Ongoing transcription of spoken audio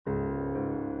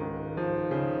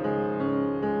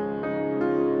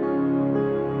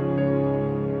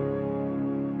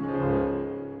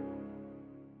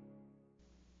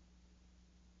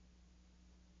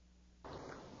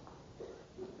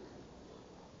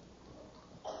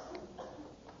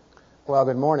Well,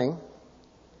 good morning.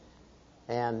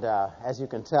 And as you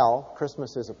can tell,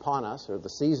 Christmas is upon us, or the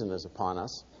season is upon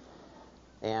us.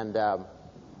 And well,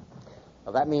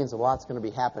 that means a lot's going to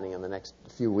be happening in the next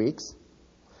few weeks.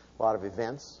 A lot of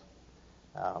events,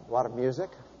 a lot of music,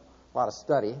 a lot of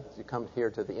study as you come here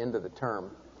to the end of the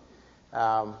term.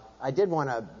 I did want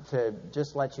to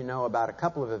just let you know about a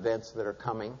couple of events that are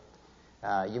coming.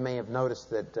 You may have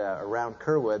noticed that around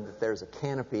Kerwood that there's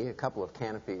a couple of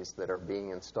canopies that are being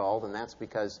installed, and that's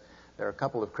because there are a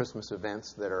couple of Christmas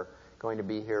events that are going to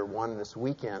be here. One this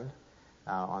weekend,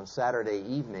 on Saturday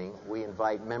evening, we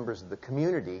invite members of the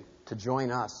community to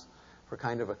join us for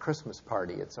kind of a Christmas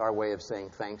party. It's our way of saying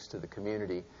thanks to the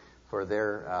community for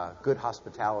their good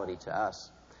hospitality to us.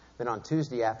 Then on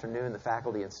Tuesday afternoon, the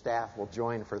faculty and staff will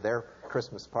join for their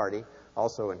Christmas party,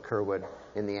 also in Kerwood,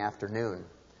 in the afternoon.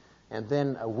 And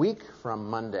then a week from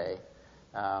Monday,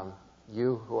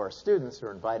 you who are students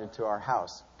are invited to our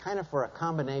house, kind of for a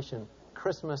combination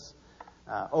Christmas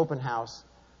open house,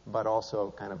 but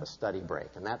also kind of a study break.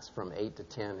 And that's from 8 to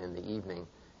 10 in the evening,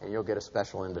 and you'll get a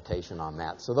special invitation on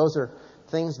that. So those are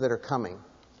things that are coming.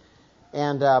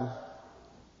 And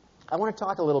I want to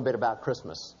talk a little bit about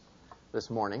Christmas this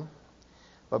morning.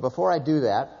 But before I do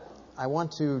that, I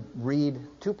want to read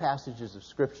two passages of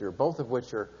Scripture, both of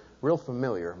which are real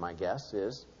familiar, my guess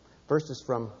is. First is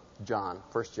from John,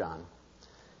 1 John.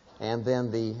 And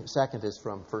then the second is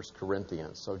from 1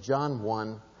 Corinthians. So John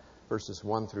 1, verses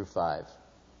 1 through 5.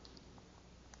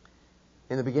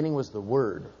 In the beginning was the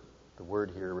Word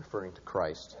here referring to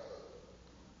Christ.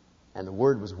 And the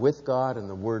Word was with God, and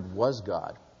the Word was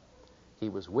God. He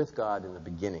was with God in the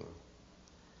beginning.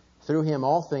 Through Him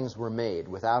all things were made.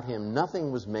 Without Him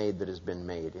nothing was made that has been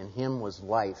made. In Him was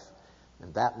life,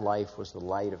 and that life was the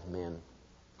light of men.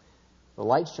 The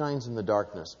light shines in the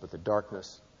darkness, but the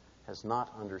darkness has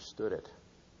not understood it.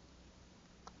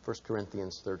 1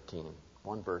 Corinthians 13,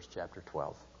 one verse, chapter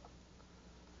 12.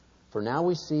 For now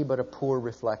we see but a poor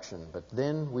reflection, but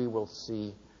then we will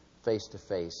see face to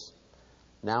face.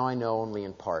 Now I know only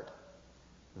in part.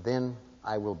 Then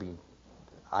I will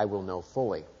know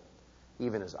fully,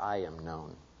 even as I am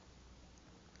known.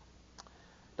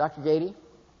 Dr. Gaede,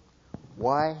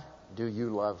 why do you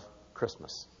love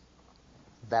Christmas?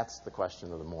 That's the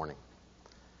question of the morning.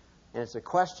 And it's a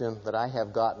question that I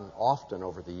have gotten often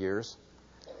over the years,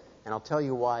 and I'll tell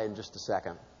you why in just a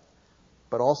second.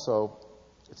 But also,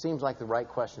 it seems like the right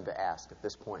question to ask at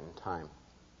this point in time,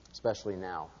 especially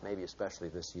now, maybe especially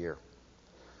this year.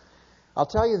 I'll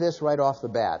tell you this right off the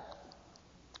bat.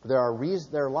 There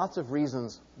are lots of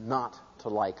reasons not to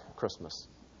like Christmas,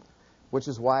 which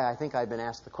is why I think I've been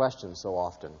asked the question so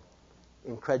often,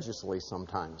 incredulously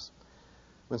sometimes.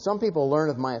 When some people learn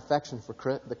of my affection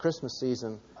for the Christmas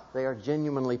season, they are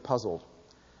genuinely puzzled.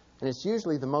 And it's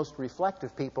usually the most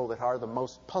reflective people that are the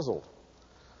most puzzled.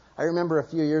 I remember a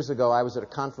few years ago I was at a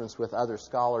conference with other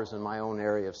scholars in my own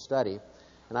area of study,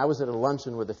 and I was at a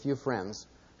luncheon with a few friends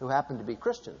who happened to be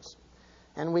Christians.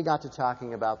 And we got to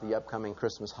talking about the upcoming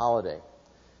Christmas holiday.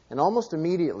 And almost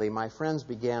immediately my friends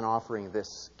began offering this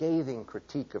scathing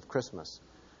critique of Christmas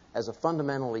as a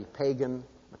fundamentally pagan,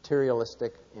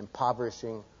 materialistic,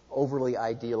 impoverishing, overly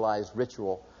idealized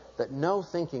ritual that no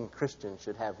thinking Christian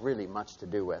should have really much to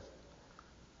do with.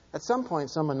 At some point,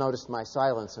 someone noticed my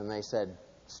silence and they said,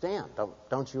 "Stan,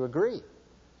 don't you agree?"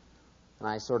 And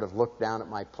I sort of looked down at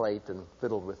my plate and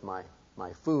fiddled with my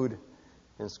food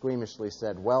and squeamishly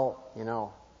said, "Well,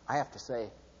 I have to say,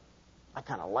 I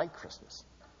kind of like Christmas."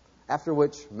 After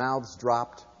which mouths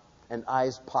dropped and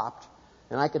eyes popped,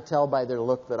 and I could tell by their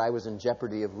look that I was in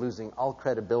jeopardy of losing all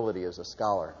credibility as a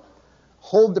scholar.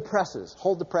 Hold the presses.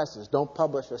 Don't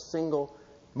publish a single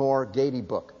more Gaede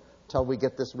book till we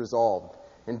get this resolved.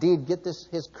 Indeed, get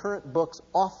his current books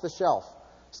off the shelf.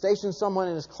 Station someone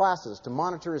in his classes to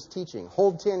monitor his teaching.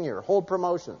 Hold tenure, hold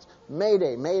promotions.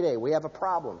 Mayday, mayday, we have a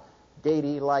problem.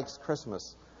 Gaede likes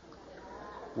Christmas.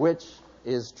 Which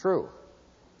is true,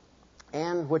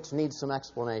 and which needs some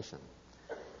explanation.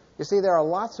 You see, there are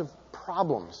lots of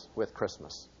problems with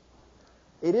Christmas.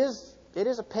 It is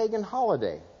a pagan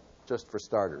holiday, just for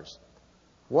starters.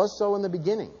 Was so in the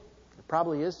beginning. It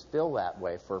probably is still that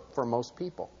way for most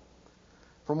people.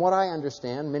 From what I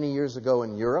understand, many years ago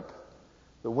in Europe,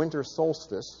 the winter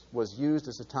solstice was used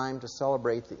as a time to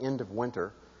celebrate the end of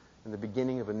winter and the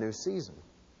beginning of a new season.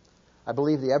 I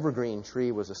believe the evergreen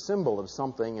tree was a symbol of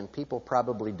something, and people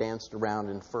probably danced around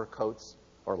in fur coats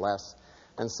or less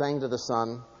and sang to the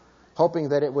sun, hoping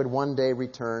that it would one day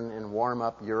return and warm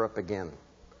up Europe again.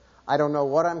 I don't know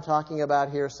what I'm talking about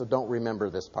here, so don't remember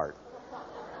this part.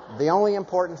 The only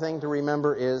important thing to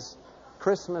remember is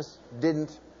Christmas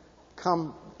didn't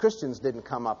come Christians didn't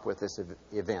come up with this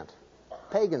event.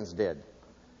 Pagans did.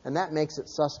 And that makes it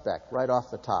suspect right off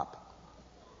the top.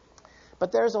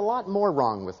 But there's a lot more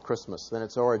wrong with Christmas than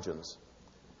its origins.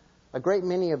 A great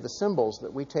many of the symbols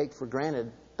that we take for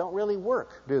granted don't really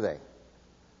work, do they?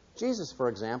 Jesus, for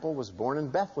example, was born in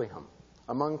Bethlehem,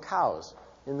 among cows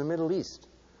in the Middle East.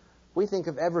 We think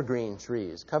of evergreen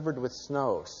trees covered with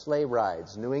snow, sleigh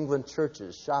rides, New England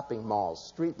churches, shopping malls,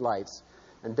 street lights,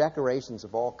 and decorations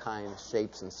of all kinds,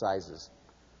 shapes, and sizes.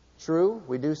 True,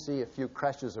 we do see a few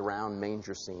creches around,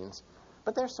 manger scenes,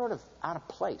 but they're sort of out of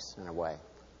place in a way,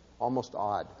 almost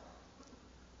odd.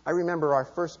 I remember our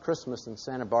first Christmas in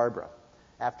Santa Barbara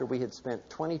after we had spent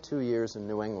 22 years in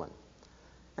New England.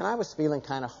 And I was feeling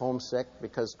kind of homesick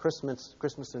because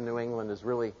Christmas in New England is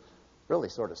really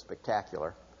sort of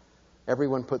spectacular.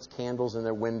 Everyone puts candles in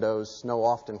their windows, snow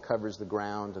often covers the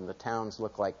ground, and the towns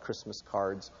look like Christmas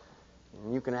cards.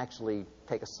 And you can actually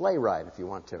take a sleigh ride if you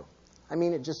want to. I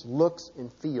mean, it just looks and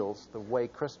feels the way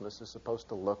Christmas is supposed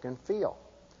to look and feel.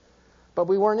 But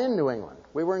we weren't in New England.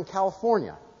 We were in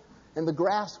California, and the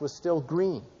grass was still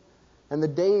green, and the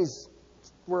days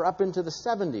were up into the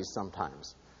 70s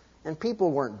sometimes. And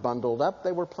people weren't bundled up.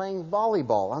 They were playing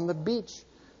volleyball on the beach,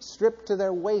 stripped to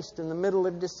their waist in the middle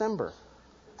of December.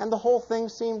 And the whole thing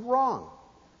seemed wrong,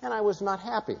 and I was not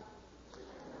happy.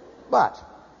 But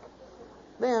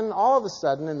then, all of a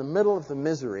sudden, in the middle of the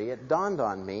misery, it dawned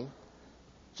on me,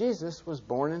 Jesus was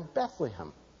born in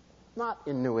Bethlehem, not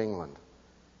in New England,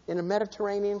 in a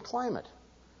Mediterranean climate.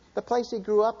 The place he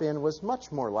grew up in was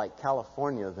much more like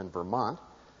California than Vermont.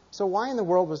 So why in the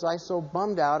world was I so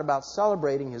bummed out about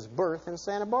celebrating his birth in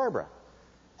Santa Barbara?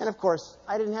 And of course,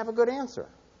 I didn't have a good answer.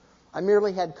 I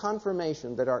merely had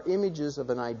confirmation that our images of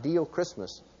an ideal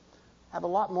Christmas have a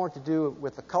lot more to do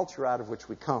with the culture out of which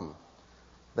we come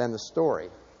than the story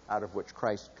out of which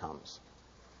Christ comes.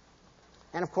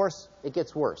 And of course, it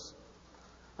gets worse.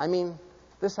 I mean,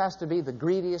 this has to be the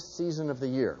greediest season of the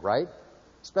year, right?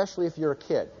 Especially if you're a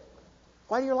kid.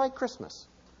 Why do you like Christmas?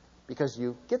 Because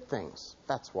you get things.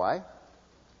 That's why.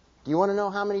 Do you want to know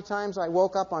how many times I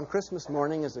woke up on Christmas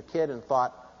morning as a kid and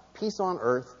thought, peace on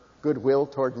earth, goodwill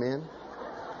toward men?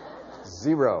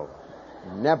 0.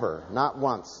 Never. Not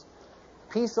once.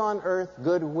 Peace on earth,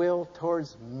 goodwill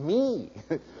towards me.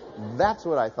 That's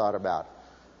what I thought about.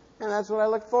 And that's what I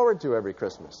look forward to every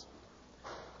Christmas.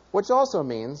 Which also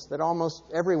means that almost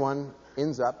everyone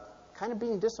ends up kind of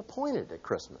being disappointed at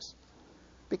Christmas.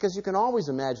 Because you can always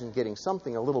imagine getting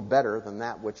something a little better than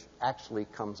that which actually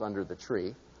comes under the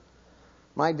tree.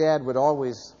 My dad would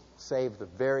always save the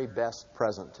very best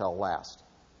present till last.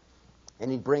 And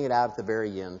he'd bring it out at the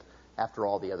very end after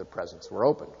all the other presents were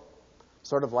opened.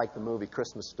 Sort of like the movie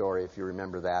Christmas Story, if you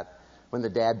remember that, when the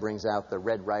dad brings out the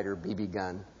Red Ryder BB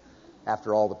gun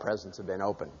after all the presents have been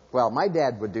opened. Well, my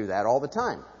dad would do that all the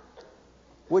time,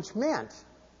 which meant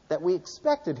that we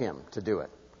expected him to do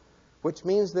it. Which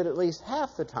means that at least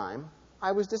half the time,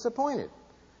 I was disappointed.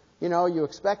 You know, you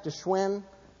expect a Schwinn,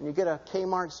 and you get a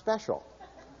Kmart special.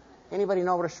 Anybody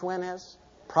know what a Schwinn is?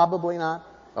 Probably not.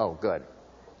 Oh, good.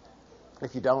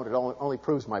 If you don't, it only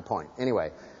proves my point.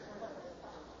 Anyway.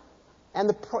 And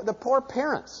the poor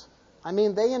parents, I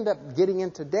mean, they end up getting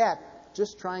into debt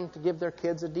just trying to give their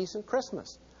kids a decent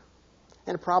Christmas.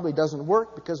 And it probably doesn't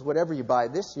work because whatever you buy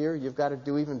this year, you've got to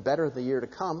do even better the year to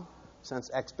come, since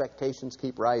expectations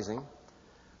keep rising,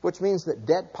 which means that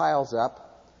debt piles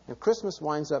up, and Christmas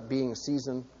winds up being a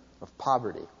season of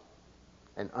poverty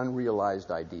and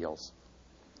unrealized ideals.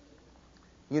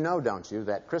 You know, don't you,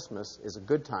 that Christmas is a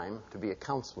good time to be a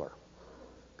counselor,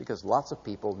 because lots of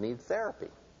people need therapy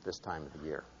this time of the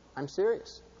year. I'm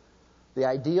serious. The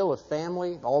ideal of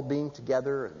family all being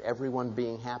together and everyone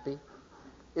being happy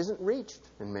isn't reached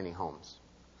in many homes.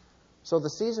 So the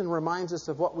season reminds us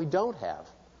of what we don't have,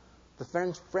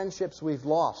 the friendships we've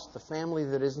lost, the family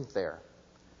that isn't there.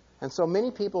 And so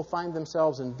many people find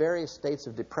themselves in various states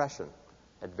of depression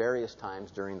at various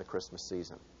times during the Christmas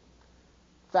season.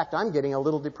 In fact, I'm getting a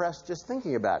little depressed just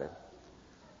thinking about it.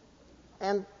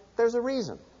 And there's a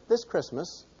reason. This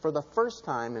Christmas, for the first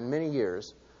time in many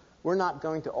years, we're not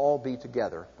going to all be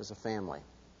together as a family.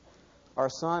 Our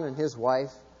son and his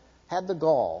wife had the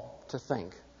gall to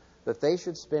think that they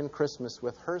should spend Christmas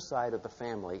with her side of the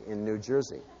family in New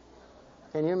Jersey.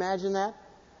 Can you imagine that?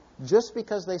 Just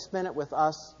because they spent it with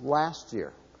us last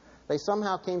year, they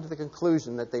somehow came to the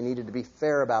conclusion that they needed to be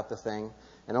fair about the thing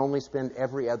and only spend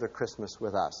every other Christmas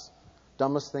with us.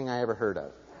 Dumbest thing I ever heard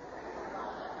of.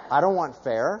 I don't want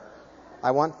fair. I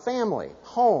want family,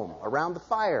 home, around the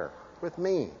fire, with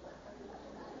me.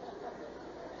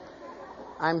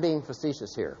 I'm being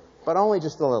facetious here, but only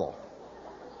just a little.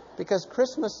 Because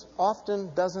Christmas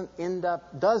often does end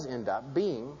up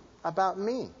being about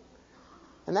me.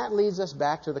 And that leads us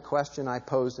back to the question I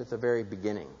posed at the very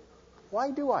beginning.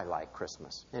 Why do I like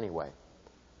Christmas anyway?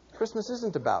 Christmas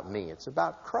isn't about me, it's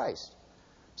about Christ.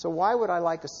 So why would I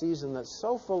like a season that's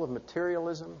so full of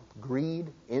materialism,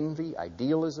 greed, envy,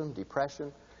 idealism,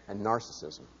 depression, and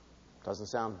narcissism? Doesn't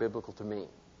sound biblical to me.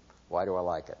 Why do I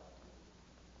like it?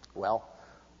 Well,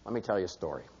 let me tell you a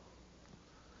story.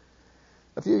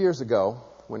 A few years ago,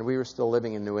 when we were still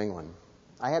living in New England,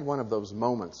 I had one of those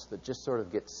moments that just sort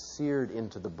of gets seared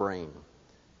into the brain.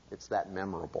 It's that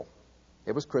memorable.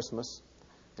 It was Christmas,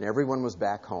 and everyone was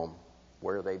back home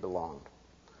where they belonged.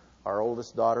 Our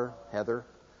oldest daughter, Heather,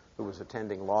 who was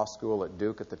attending law school at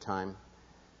Duke at the time,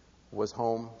 was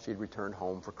home. She'd returned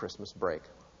home for Christmas break.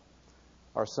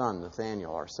 Our son,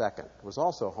 Nathaniel, our second, was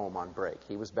also home on break.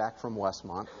 He was back from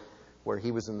Westmont, where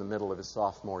he was in the middle of his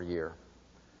sophomore year.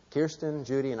 Kirsten,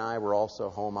 Judy, and I were also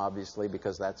home, obviously,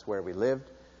 because that's where we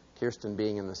lived. Kirsten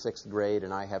being in the 6th grade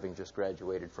and I having just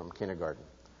graduated from kindergarten.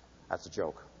 That's a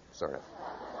joke, sort of.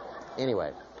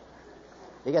 Anyway,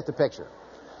 you get the picture.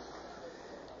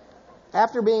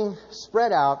 After being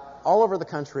spread out all over the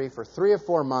country for 3 or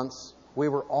 4 months, we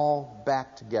were all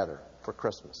back together for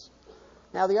Christmas.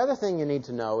 Now, the other thing you need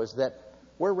to know is that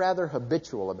we're rather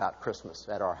habitual about Christmas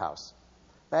at our house.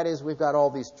 That is, we've got all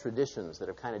these traditions that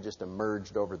have kind of just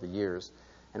emerged over the years,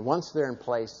 and once they're in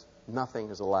place, nothing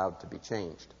is allowed to be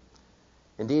changed.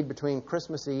 Indeed, between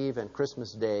Christmas Eve and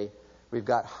Christmas Day, we've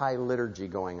got high liturgy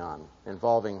going on,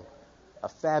 involving a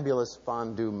fabulous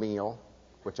fondue meal,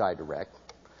 which I direct,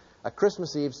 a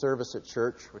Christmas Eve service at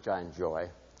church, which I enjoy,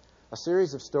 a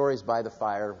series of stories by the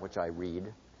fire, which I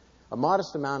read, a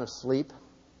modest amount of sleep,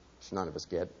 which none of us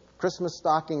get, Christmas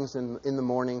stockings in the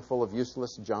morning full of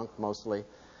useless junk mostly,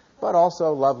 but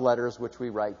also love letters which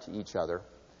we write to each other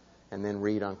and then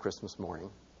read on Christmas morning,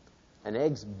 an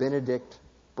Eggs Benedict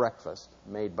breakfast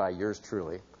made by yours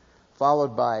truly,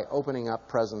 followed by opening up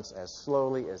presents as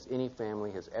slowly as any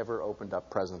family has ever opened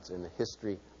up presents in the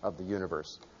history of the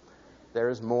universe. There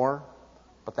is more,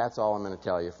 but that's all I'm going to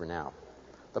tell you for now.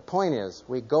 The point is,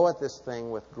 we go at this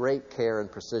thing with great care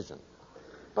and precision,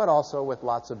 but also with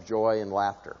lots of joy and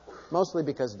laughter, mostly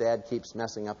because Dad keeps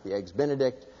messing up the Eggs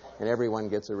Benedict, and everyone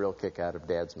gets a real kick out of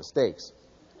Dad's mistakes.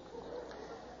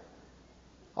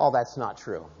 All that's not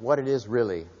true. What it is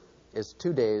really is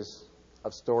 2 days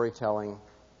of storytelling,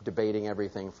 debating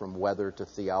everything from weather to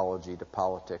theology to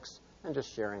politics, and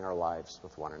just sharing our lives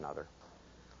with one another.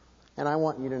 And I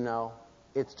want you to know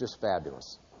it's just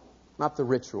fabulous. Not the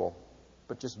ritual,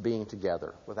 but just being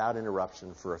together without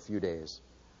interruption for a few days.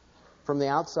 From the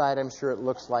outside, I'm sure it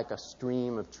looks like a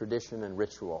stream of tradition and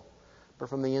ritual. But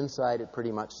from the inside, it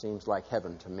pretty much seems like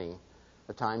heaven to me,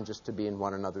 a time just to be in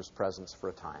one another's presence for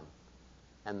a time,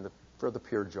 and for the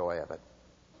pure joy of it.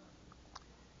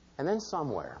 And then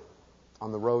somewhere,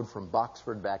 on the road from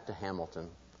Boxford back to Hamilton,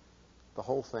 the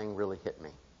whole thing really hit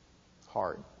me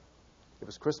hard. It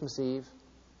was Christmas Eve,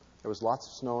 there was lots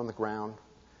of snow on the ground,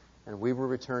 and we were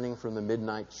returning from the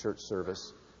midnight church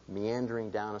service, meandering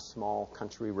down a small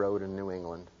country road in New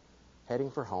England,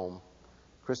 heading for home,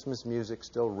 Christmas music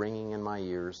still ringing in my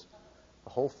ears, the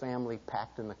whole family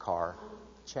packed in the car,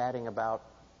 chatting about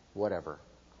whatever.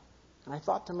 And I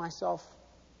thought to myself,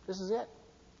 this is it.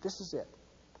 This is it.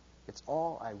 It's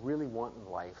all I really want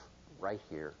in life right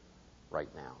here, right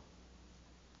now.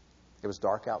 It was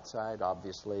dark outside,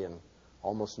 obviously, and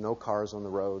almost no cars on the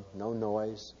road, no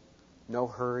noise, no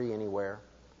hurry anywhere,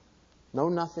 no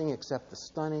nothing except the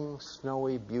stunning,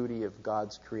 snowy beauty of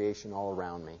God's creation all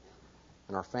around me,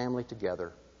 and our family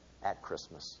together at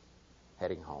Christmas,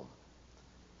 heading home.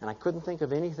 And I couldn't think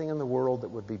of anything in the world that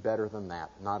would be better than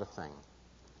that, not a thing.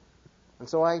 And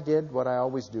so I did what I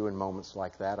always do in moments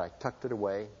like that. I tucked it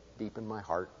away deep in my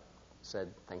heart,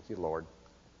 said, "Thank you, Lord,"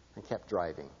 and kept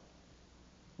driving,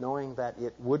 knowing that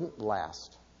it wouldn't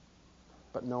last,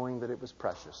 but knowing that it was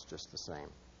precious just the same.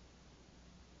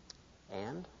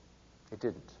 And it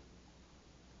didn't.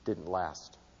 Didn't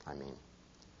last, I mean.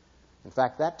 In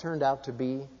fact, that turned out to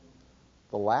be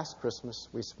the last Christmas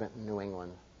we spent in New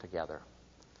England together,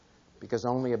 because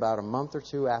only about a month or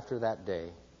two after that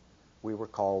day, we were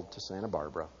called to Santa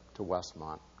Barbara, to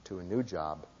Westmont, to a new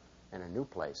job and a new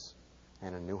place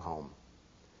and a new home.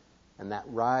 And that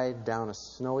ride down a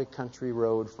snowy country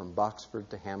road from Boxford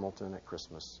to Hamilton at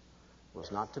Christmas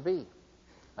was not to be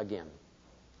again,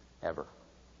 ever.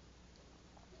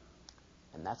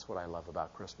 And that's what I love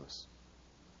about Christmas.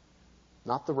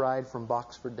 Not the ride from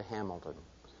Boxford to Hamilton,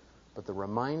 but the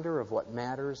reminder of what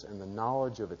matters and the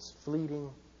knowledge of its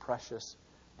fleeting, precious,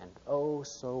 and oh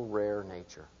so rare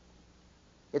nature.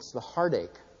 It's the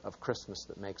heartache of Christmas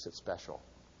that makes it special,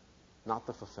 not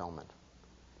the fulfillment.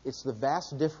 It's the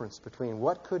vast difference between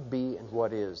what could be and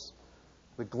what is,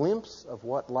 the glimpse of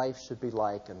what life should be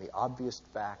like and the obvious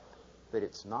fact that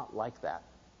it's not like that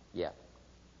yet.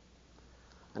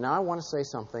 And now I want to say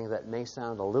something that may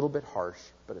sound a little bit harsh,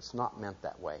 but it's not meant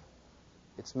that way.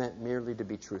 It's meant merely to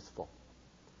be truthful.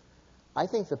 I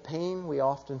think the pain we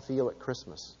often feel at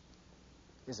Christmas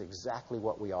is exactly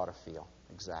what we ought to feel.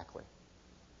 Exactly.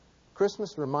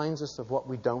 Christmas reminds us of what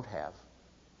we don't have,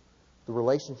 the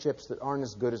relationships that aren't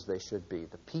as good as they should be,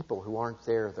 the people who aren't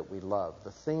there that we love,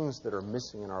 the things that are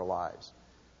missing in our lives,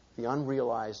 the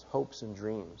unrealized hopes and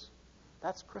dreams.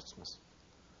 That's Christmas.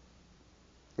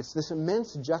 It's this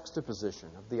immense juxtaposition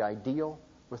of the ideal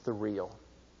with the real,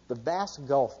 the vast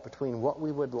gulf between what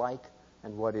we would like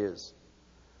and what is.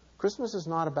 Christmas is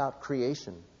not about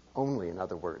creation only, in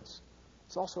other words.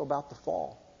 It's also about the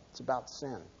fall. It's about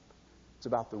sin. It's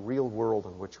about the real world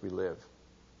in which we live,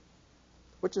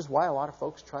 which is why a lot of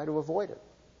folks try to avoid it.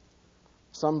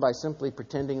 Some by simply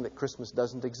pretending that Christmas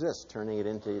doesn't exist, turning it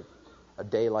into a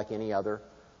day like any other,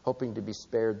 hoping to be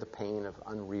spared the pain of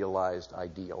unrealized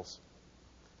ideals.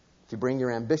 If you bring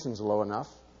your ambitions low enough,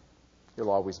 you'll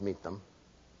always meet them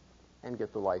and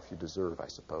get the life you deserve, I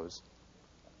suppose.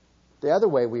 The other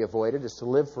way we avoid it is to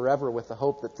live forever with the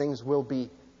hope that things will be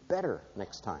better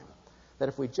next time, that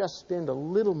if we just spend a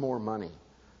little more money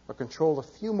or control a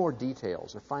few more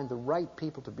details or find the right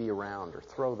people to be around or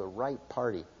throw the right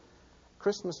party,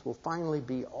 Christmas will finally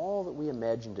be all that we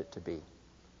imagined it to be.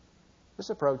 This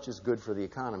approach is good for the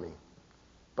economy,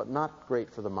 but not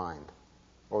great for the mind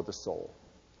or the soul.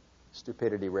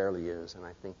 Stupidity rarely is, and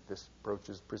I think this approach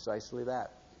is precisely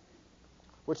that.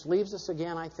 Which leaves us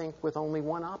again, I think, with only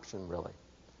one option, really.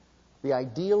 The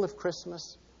ideal of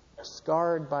Christmas,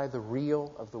 scarred by the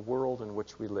real of the world in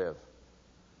which we live.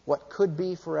 What could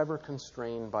be forever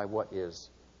constrained by what is.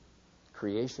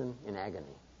 Creation in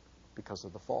agony because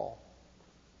of the fall.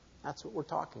 That's what we're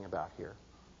talking about here.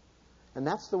 And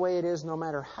that's the way it is no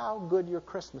matter how good your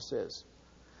Christmas is.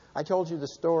 I told you the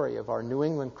story of our New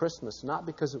England Christmas, not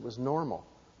because it was normal,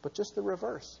 but just the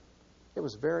reverse. It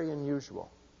was very unusual,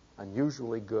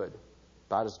 unusually good,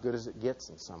 about as good as it gets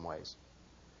in some ways.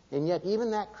 And yet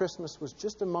even that Christmas was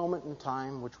just a moment in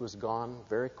time which was gone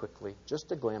very quickly,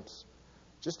 just a glimpse,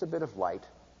 just a bit of light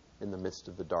in the midst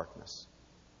of the darkness.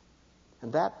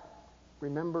 And that,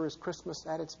 remember, is Christmas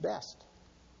at its best.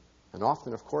 And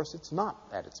often, of course, it's not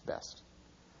at its best.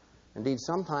 Indeed,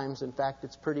 sometimes, in fact,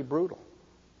 it's pretty brutal.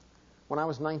 When I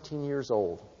was 19 years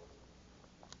old,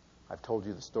 I've told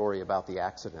you the story about the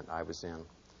accident I was in.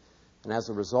 And as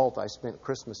a result, I spent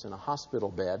Christmas in a hospital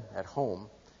bed at home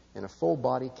in a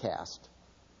full-body cast,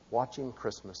 watching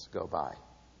Christmas go by.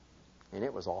 And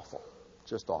it was awful,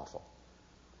 just awful.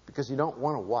 Because you don't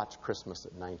want to watch Christmas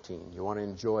at 19. You want to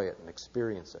enjoy it and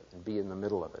experience it and be in the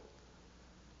middle of it.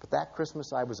 But that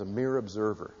Christmas, I was a mere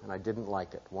observer, and I didn't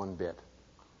like it one bit.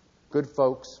 Good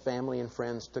folks, family and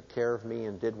friends took care of me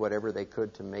and did whatever they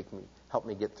could to help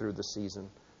me get through the season.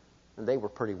 And they were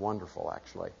pretty wonderful,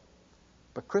 actually.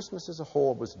 But Christmas as a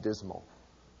whole was dismal,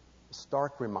 a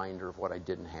stark reminder of what I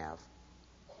didn't have.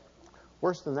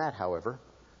 Worse than that, however,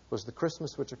 was the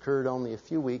Christmas which occurred only a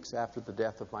few weeks after the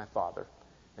death of my father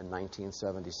in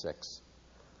 1976.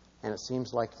 And it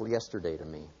seems like yesterday to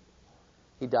me.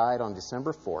 He died on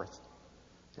December 4th,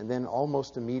 and then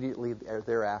almost immediately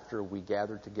thereafter we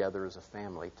gathered together as a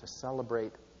family to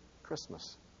celebrate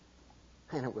Christmas.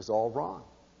 And it was all wrong,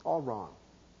 all wrong.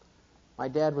 My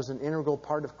dad was an integral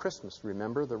part of Christmas,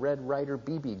 remember? The Red Ryder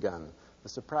BB gun, the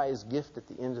surprise gift at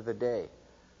the end of the day.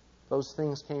 Those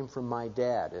things came from my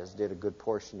dad, as did a good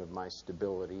portion of my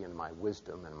stability and my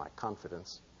wisdom and my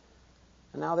confidence.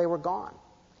 And now they were gone.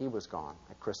 He was gone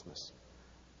at Christmas.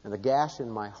 And the gash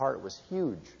in my heart was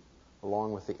huge,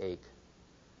 along with the ache.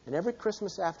 And every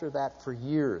Christmas after that, for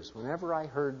years, whenever I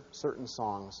heard certain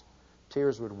songs,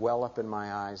 tears would well up in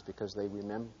my eyes because they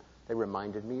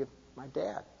reminded me of my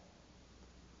dad.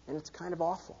 And it's kind of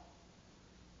awful.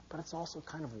 But it's also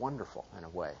kind of wonderful in a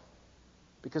way.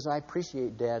 Because I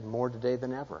appreciate Dad more today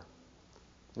than ever.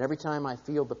 And every time I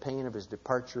feel the pain of his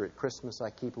departure at Christmas,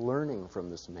 I keep learning from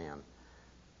this man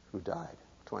who died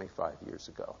 25 years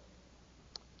ago.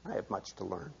 I have much to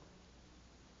learn.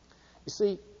 You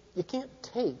see, you can't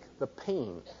take the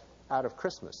pain out of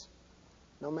Christmas,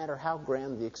 no matter how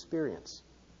grand the experience.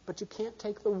 But you can't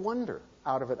take the wonder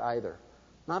out of it either.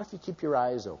 Not if you keep your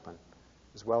eyes open,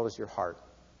 as well as your heart.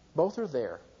 Both are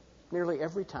there, nearly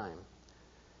every time.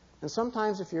 And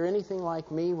sometimes if you're anything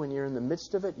like me, when you're in the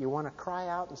midst of it, you want to cry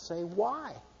out and say,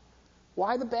 why?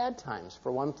 Why the bad times,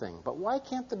 for one thing? But why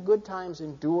can't the good times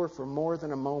endure for more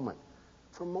than a moment?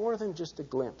 for more than just a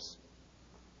glimpse.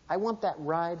 I want that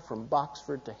ride from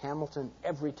Boxford to Hamilton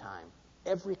every time,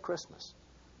 every Christmas,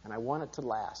 and I want it to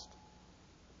last.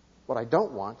 What I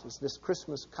don't want is this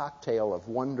Christmas cocktail of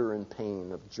wonder and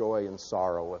pain, of joy and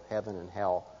sorrow, of heaven and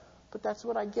hell. But that's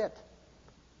what I get,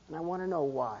 and I want to know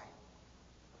why.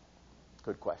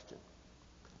 Good question.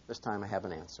 This time I have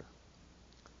an answer.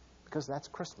 Because that's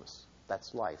Christmas.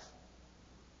 That's life.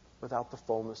 Without the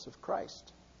fullness of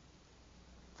Christ.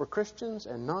 For Christians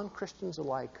and non-Christians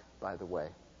alike, by the way.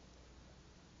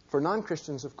 For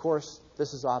non-Christians, of course,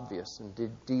 this is obvious.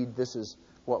 Indeed, this is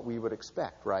what we would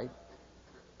expect, right?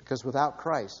 Because without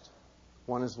Christ,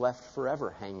 one is left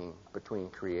forever hanging between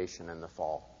creation and the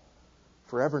fall.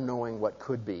 Forever knowing what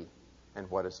could be and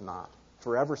what is not.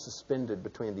 Forever suspended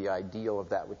between the ideal of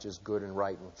that which is good and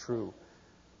right and true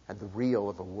and the real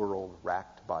of a world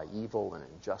racked by evil and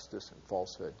injustice and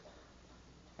falsehood.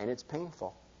 And it's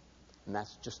painful. And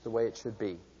that's just the way it should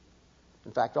be.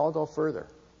 In fact, I'll go further.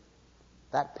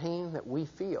 That pain that we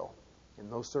feel in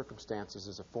those circumstances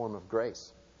is a form of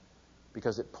grace.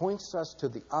 Because it points us to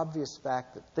the obvious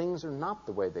fact that things are not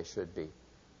the way they should be.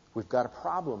 We've got a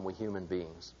problem with human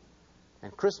beings.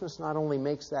 And Christmas not only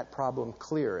makes that problem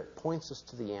clear, it points us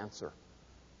to the answer,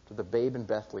 to the babe in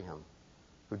Bethlehem,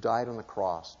 who died on the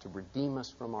cross to redeem us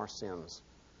from our sins,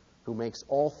 who makes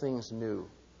all things new,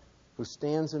 who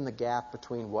stands in the gap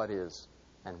between what is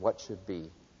and what should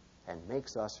be, and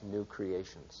makes us new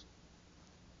creations.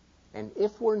 And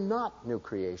if we're not new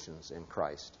creations in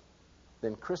Christ,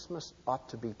 then Christmas ought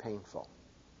to be painful.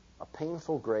 A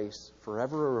painful grace,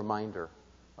 forever a reminder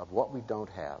of what we don't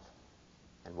have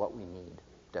and what we need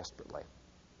desperately.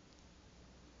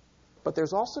 But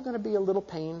there's also going to be a little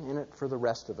pain in it for the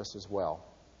rest of us as well,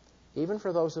 even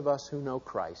for those of us who know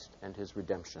Christ and His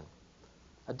redemption.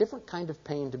 A different kind of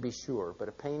pain, to be sure, but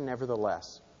a pain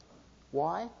nevertheless.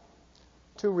 Why?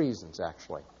 2 reasons,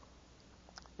 actually.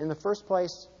 In the first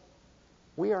place,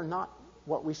 we are not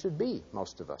what we should be,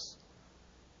 most of us.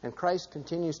 And Christ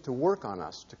continues to work on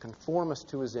us, to conform us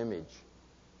to His image,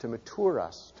 to mature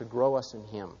us, to grow us in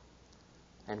Him.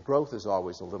 And growth is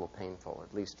always a little painful,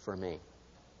 at least for me.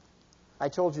 I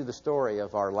told you the story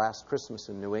of our last Christmas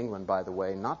in New England, by the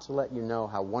way, not to let you know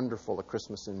how wonderful a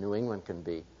Christmas in New England can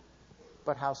be,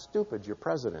 but how stupid your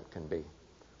president can be.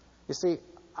 You see,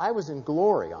 I was in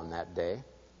glory on that day,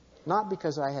 not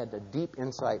because I had a deep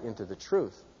insight into the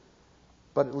truth,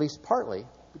 but at least partly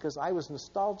because I was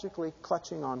nostalgically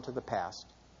clutching on to the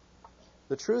past.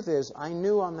 The truth is, I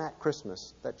knew on that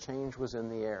Christmas that change was in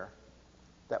the air,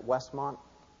 that Westmont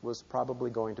was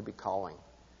probably going to be calling,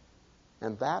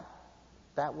 and that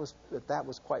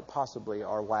was quite possibly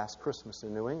our last Christmas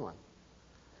in New England.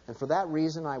 And for that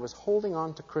reason, I was holding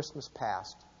on to Christmas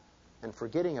past and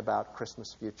forgetting about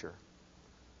Christmas future.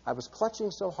 I was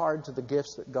clutching so hard to the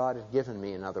gifts that God had given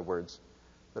me, in other words,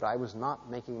 that I was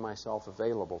not making myself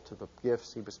available to the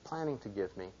gifts He was planning to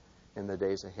give me in the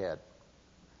days ahead,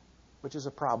 which is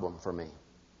a problem for me.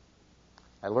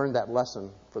 I learned that lesson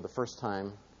for the first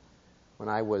time when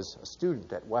I was a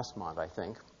student at Westmont, I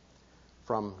think,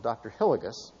 from Dr.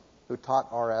 Hilligus, who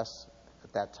taught RS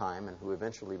at that time and who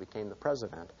eventually became the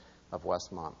president of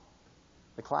Westmont.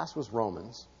 The class was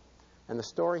Romans, and the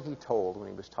story he told when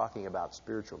he was talking about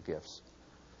spiritual gifts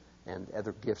and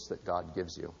other gifts that God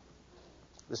gives you,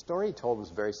 the story he told was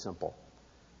very simple.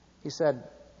 He said,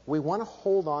 we want to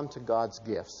hold on to God's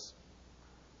gifts,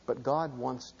 but God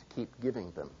wants to keep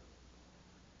giving them.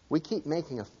 We keep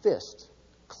making a fist,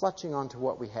 clutching onto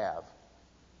what we have,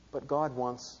 but God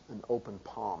wants an open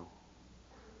palm.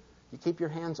 You keep your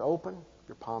hands open,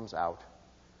 your palms out,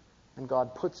 and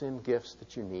God puts in gifts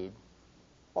that you need,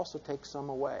 also takes some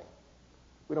away.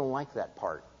 We don't like that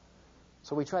part.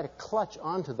 So we try to clutch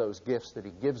onto those gifts that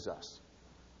He gives us.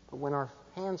 But when our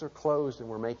hands are closed and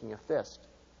we're making a fist,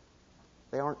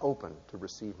 they aren't open to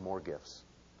receive more gifts.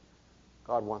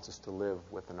 God wants us to live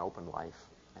with an open life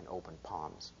and open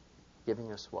palms,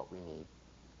 giving us what we need.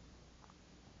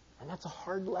 And that's a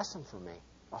hard lesson for me,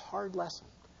 a hard lesson.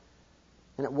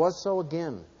 And it was so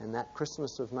again in that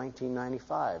Christmas of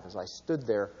 1995 as I stood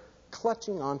there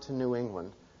clutching onto New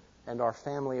England and our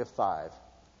family of 5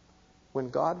 when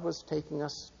God was taking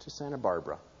us to Santa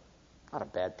Barbara. Not a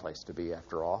bad place to be,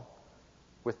 after all,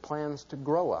 with plans to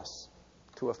grow us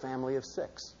to a family of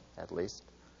 6, at least,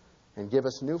 and give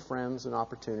us new friends and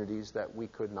opportunities that we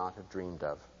could not have dreamed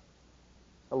of.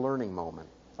 A learning moment,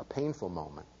 a painful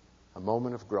moment, a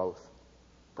moment of growth,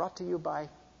 brought to you by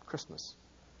Christmas,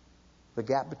 the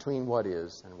gap between what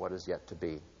is and what is yet to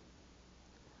be.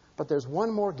 But there's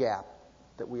one more gap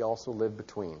that we also live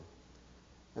between,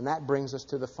 and that brings us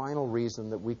to the final reason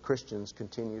that we Christians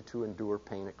continue to endure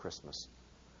pain at Christmas.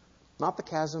 Not the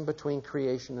chasm between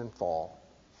creation and fall,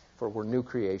 for we're new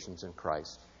creations in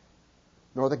Christ.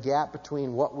 Nor the gap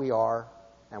between what we are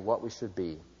and what we should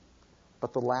be,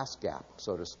 but the last gap,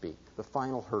 so to speak, the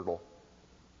final hurdle,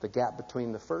 the gap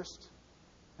between the first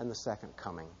and the second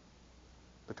coming,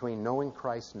 between knowing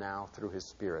Christ now through His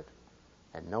Spirit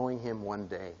and knowing Him one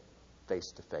day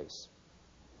face to face.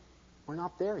 We're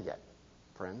not there yet,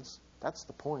 friends. That's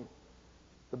the point.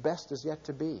 The best is yet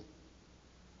to be.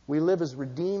 We live as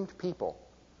redeemed people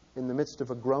in the midst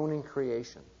of a groaning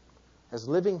creation, as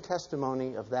living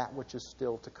testimony of that which is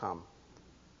still to come.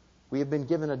 We have been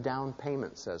given a down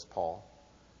payment, says Paul.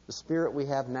 The Spirit we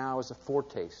have now is a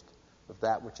foretaste of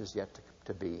that which is yet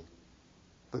to be.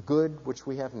 The good which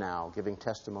we have now, giving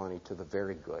testimony to the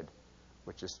very good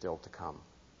which is still to come.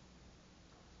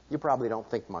 You probably don't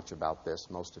think much about this,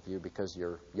 most of you, because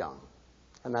you're young,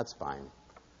 and that's fine.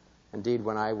 Indeed,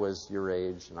 when I was your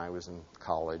age and I was in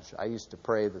college, I used to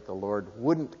pray that the Lord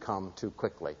wouldn't come too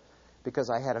quickly, because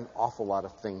I had an awful lot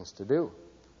of things to do,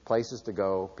 places to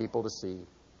go, people to see,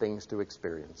 things to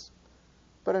experience.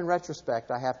 But in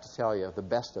retrospect, I have to tell you the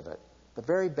best of it, the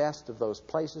very best of those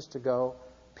places to go,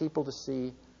 people to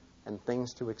see, and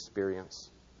things to experience,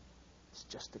 is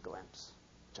just a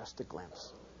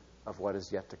glimpse of what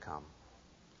is yet to come.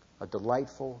 A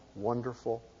delightful,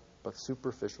 wonderful, but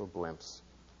superficial glimpse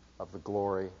of the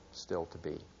glory still to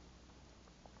be.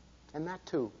 And that,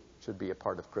 too, should be a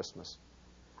part of Christmas.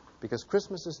 Because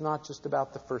Christmas is not just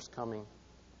about the first coming,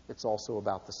 it's also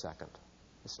about the second.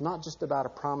 It's not just about a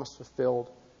promise fulfilled,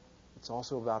 it's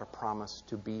also about a promise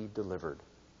to be delivered.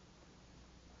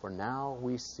 For now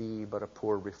we see but a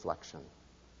poor reflection,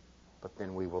 but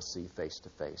then we will see face to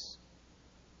face.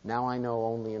 Now I know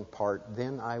only in part,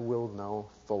 then I will know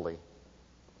fully,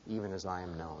 even as I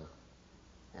am known.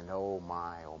 And oh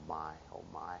my, oh my, oh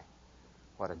my,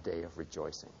 what a day of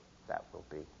rejoicing that will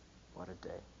be. What a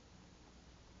day.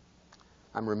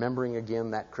 I'm remembering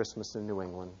again that Christmas in New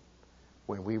England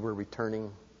when we were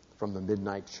returning from the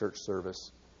midnight church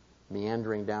service,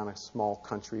 meandering down a small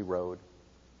country road,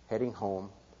 heading home,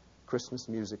 Christmas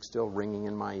music still ringing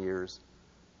in my ears,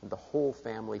 and the whole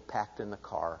family packed in the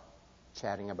car,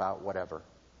 chatting about whatever,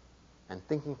 and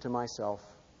thinking to myself,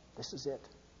 this is it.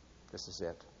 This is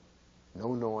it.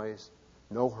 No noise,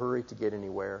 no hurry to get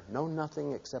anywhere, no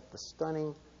nothing except the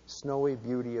stunning, snowy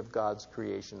beauty of God's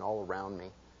creation all around me,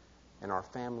 and our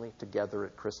family together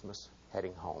at Christmas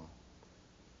heading home.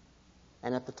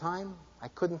 And at the time, I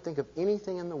couldn't think of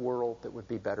anything in the world that would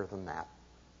be better than that.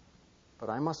 But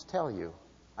I must tell you,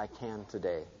 I can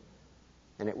today.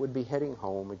 And it would be heading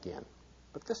home again,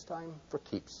 but this time for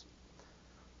keeps,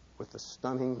 with the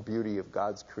stunning beauty of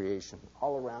God's creation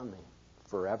all around me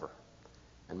forever.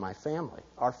 And my family,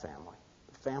 our family,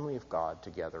 the family of God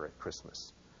together at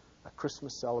Christmas, a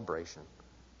Christmas celebration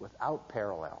without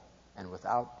parallel and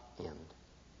without end.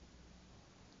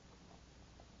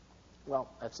 Well,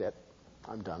 that's it.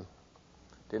 I'm done.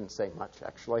 Didn't say much,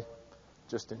 actually.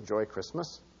 Just enjoy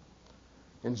Christmas.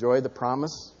 Enjoy the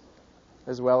promise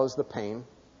as well as the pain.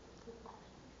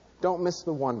 Don't miss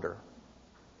the wonder.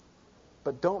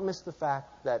 But don't miss the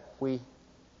fact that we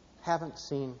haven't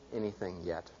seen anything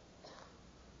yet.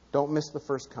 Don't miss the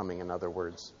first coming, in other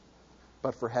words.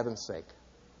 But for heaven's sake,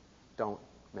 don't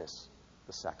miss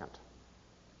the second.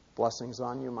 Blessings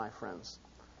on you, my friends,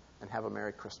 and have a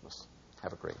Merry Christmas.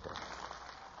 Have a great day.